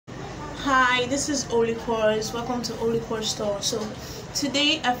Hi, this is Oliquors. Welcome to Oliquors store. So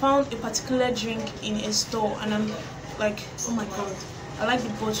today I found a particular drink in a store and I'm like, oh my god, I like the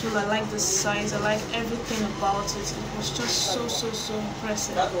bottle, I like the size, I like everything about it. It was just so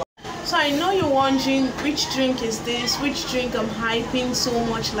impressive. So I know you're wondering which drink is this, which drink I'm hyping so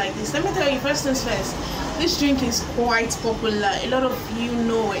much like this. Let me tell you first things first, this drink is quite popular. A lot of you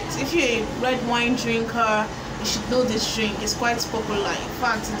know it. If you're a red wine drinker, you should know this drink. It's quite popular. In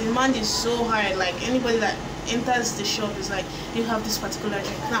fact, the demand is so high, like anybody that enters the shop is like, you have this particular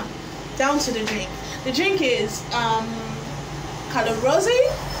drink. Now, down to the drink. The drink is Carlo Rossi,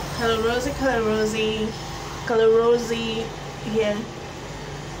 yeah.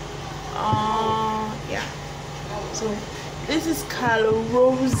 Yeah. So this is Carlo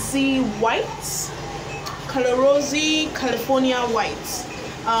Rossi white, Carlo Rossi California white,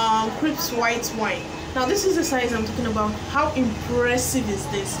 Crips white wine. Now this is the size I'm talking about. How impressive is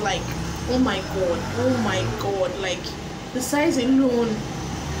this? Like, oh my god, like the size alone,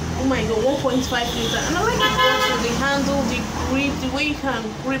 oh my god, 1.5 liter. And I like the bottle, the handle, the grip, the way you can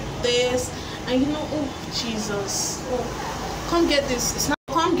grip this, and you know, oh Jesus, oh, come get this.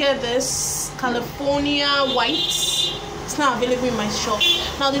 Come get this California white. It's not available in my shop.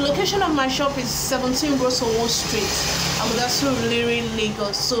 Now the location of my shop is 17 Rossi Street, Abudasu,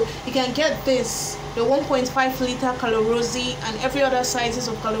 Lagos. So you can get this, the 1.5 liter Carlo Rossi and every other sizes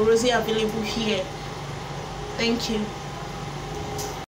of Carlo Rossi available here. Thank you.